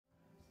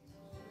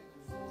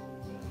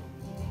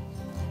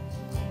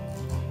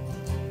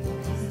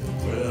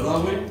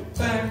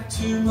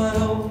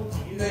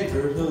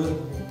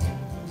neighborhood.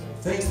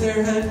 Things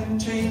there hadn't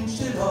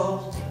changed at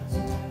all.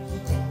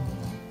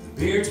 The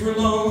beards were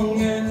long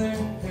and their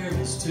hair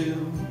was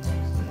too,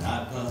 but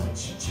not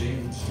much had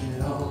changed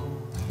at all.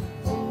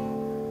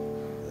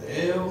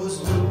 There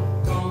was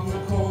Luke on the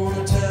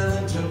corner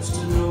telling jokes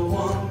to no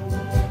one.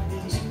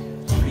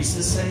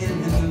 Teresa saying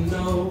in the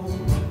know.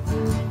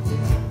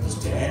 His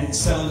daddy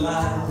selling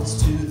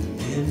lies to the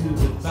men who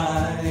would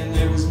buy, and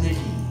there was Nikki.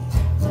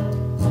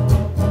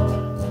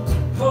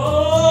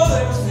 Oh,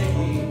 there was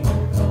Nikki,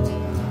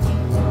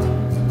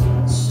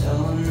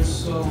 selling her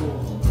soul.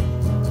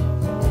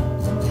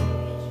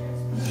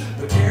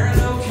 But Karen,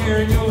 oh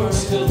Karen, you're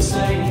still the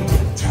same,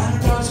 trying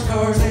to dodge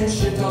cars and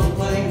shit on the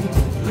plane.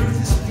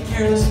 Ruthlessly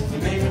careless, you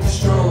make it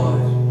destroy.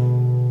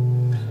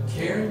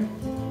 Karen,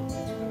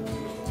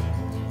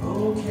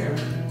 oh Karen,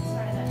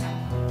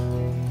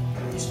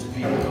 I used to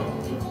be your.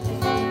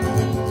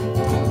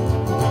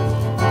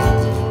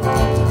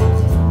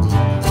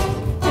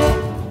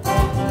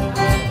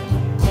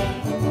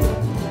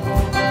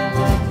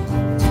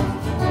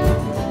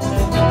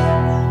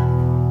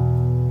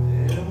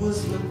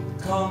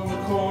 On the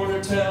corner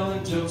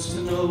telling jokes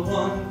to no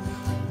one.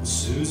 Was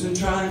Susan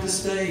trying to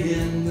stay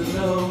in the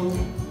know?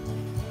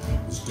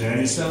 Was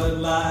Daddy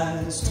selling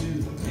lies to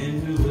the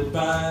men who would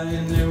buy?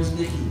 And there was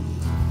Nikki.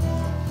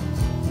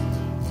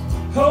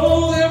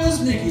 Oh, there was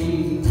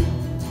Nikki,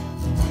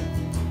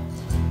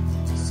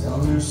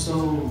 selling her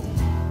soul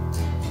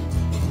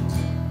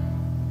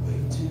way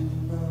too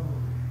low.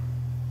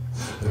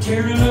 But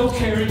Karen, oh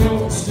Karen,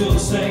 you're still the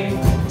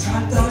same,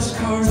 trying to dodge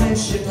cars and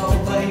shit all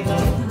the way.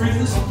 You're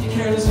ruthless, you're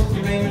careless,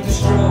 you aim to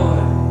destroy.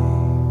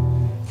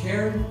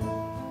 Karen,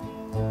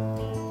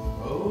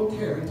 oh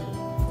Karen,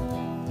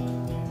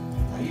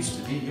 I used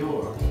to be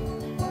your.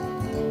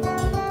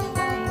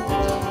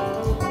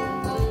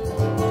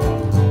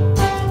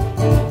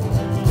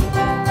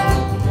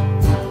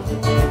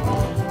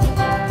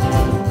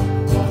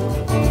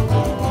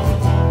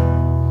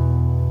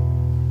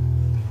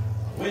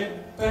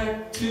 Went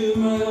back to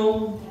my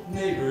old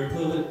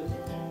neighborhood.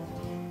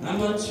 Not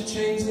much had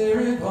changed there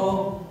at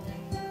all.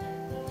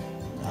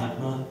 Not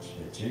much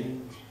had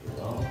changed at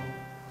all.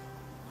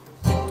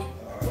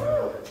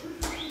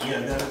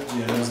 Yeah, that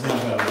was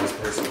not about this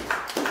person.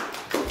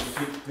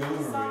 Keep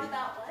going. Song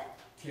about what?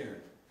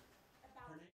 Karen.